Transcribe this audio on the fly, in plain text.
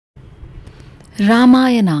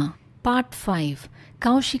Ramayana Part 5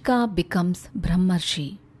 Kaushika becomes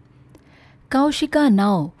Brahmarshi. Kaushika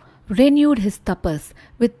now renewed his tapas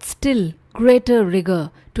with still greater rigor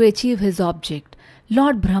to achieve his object.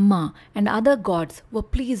 Lord Brahma and other gods were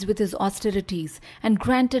pleased with his austerities and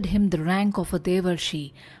granted him the rank of a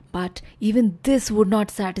Devarshi. But even this would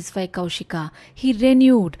not satisfy Kaushika. He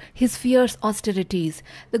renewed his fierce austerities.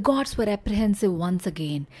 The gods were apprehensive once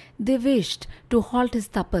again. They wished to halt his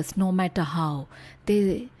tapas no matter how.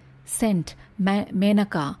 They sent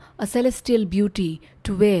Menaka, a celestial beauty,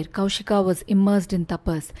 to where Kaushika was immersed in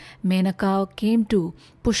tapas. Menaka came to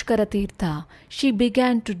Pushkara Tirtha. She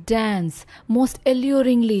began to dance most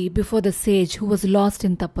alluringly before the sage who was lost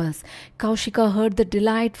in tapas. Kaushika heard the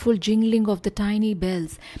delightful jingling of the tiny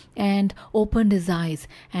bells and opened his eyes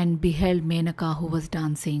and beheld Menaka who was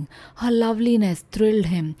dancing. Her loveliness thrilled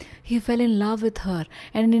him. He fell in love with her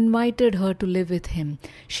and invited her to live with him.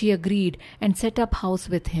 She agreed and set up house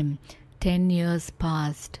with him. 10 years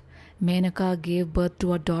passed. Menaka gave birth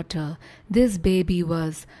to a daughter. This baby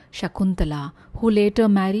was Shakuntala, who later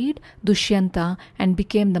married Dushyanta and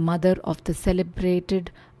became the mother of the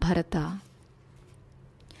celebrated Bharata.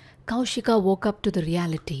 Kaushika woke up to the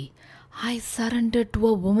reality. I surrendered to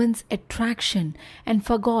a woman's attraction and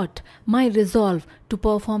forgot my resolve to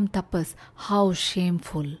perform tapas. How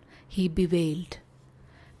shameful, he bewailed.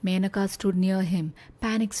 Menaka stood near him,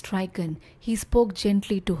 panic-stricken. He spoke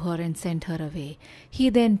gently to her and sent her away. He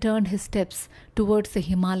then turned his steps towards the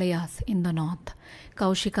Himalayas in the north.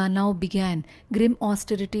 Kaushika now began grim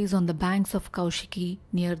austerities on the banks of Kaushiki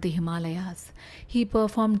near the Himalayas. He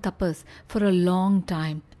performed tapas for a long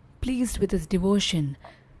time, pleased with his devotion.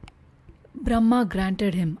 Brahma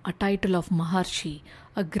granted him a title of Maharshi,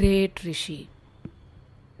 a great rishi.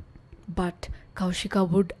 But Kaushika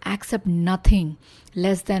would accept nothing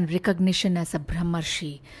less than recognition as a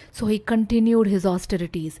Brahmarshi. So he continued his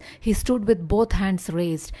austerities. He stood with both hands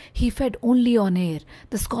raised. He fed only on air,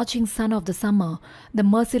 the scorching sun of the summer, the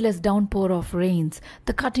merciless downpour of rains,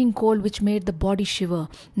 the cutting cold which made the body shiver.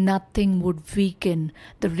 Nothing would weaken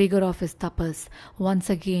the rigor of his tapas. Once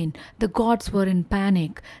again, the gods were in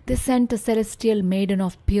panic. They sent a celestial maiden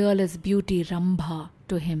of peerless beauty, Rambha,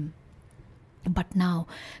 to him. But now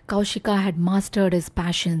Kaushika had mastered his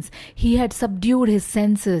passions. He had subdued his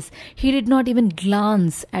senses. He did not even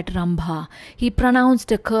glance at Rambha. He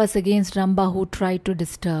pronounced a curse against Rambha who tried to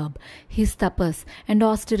disturb. His tapas and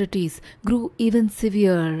austerities grew even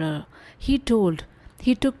severer. He took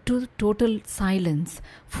to total silence.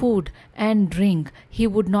 Food and drink he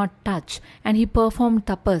would not touch, and he performed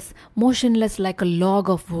tapas motionless like a log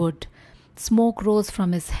of wood. Smoke rose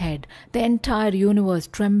from his head. The entire universe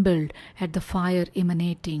trembled at the fire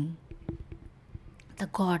emanating. The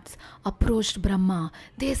gods approached Brahma.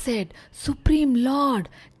 They said, Supreme Lord,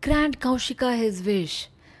 grant Kaushika his wish.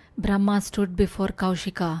 Brahma stood before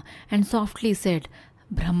Kaushika and softly said,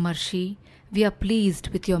 Brahmarshi, we are pleased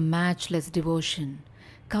with your matchless devotion.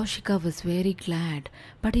 Kaushika was very glad,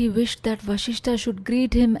 but he wished that Vashishta should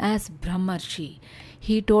greet him as Brahmarshi.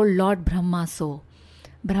 He told Lord Brahma so.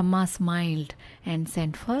 Brahma smiled and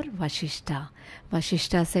sent for Vashishta.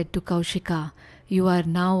 Vashishta said to Kaushika, You are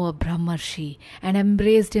now a Brahmarshi, and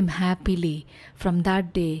embraced him happily. From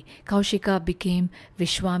that day, Kaushika became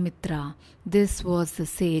Vishwamitra. This was the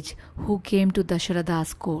sage who came to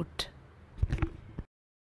Dasharatha's court.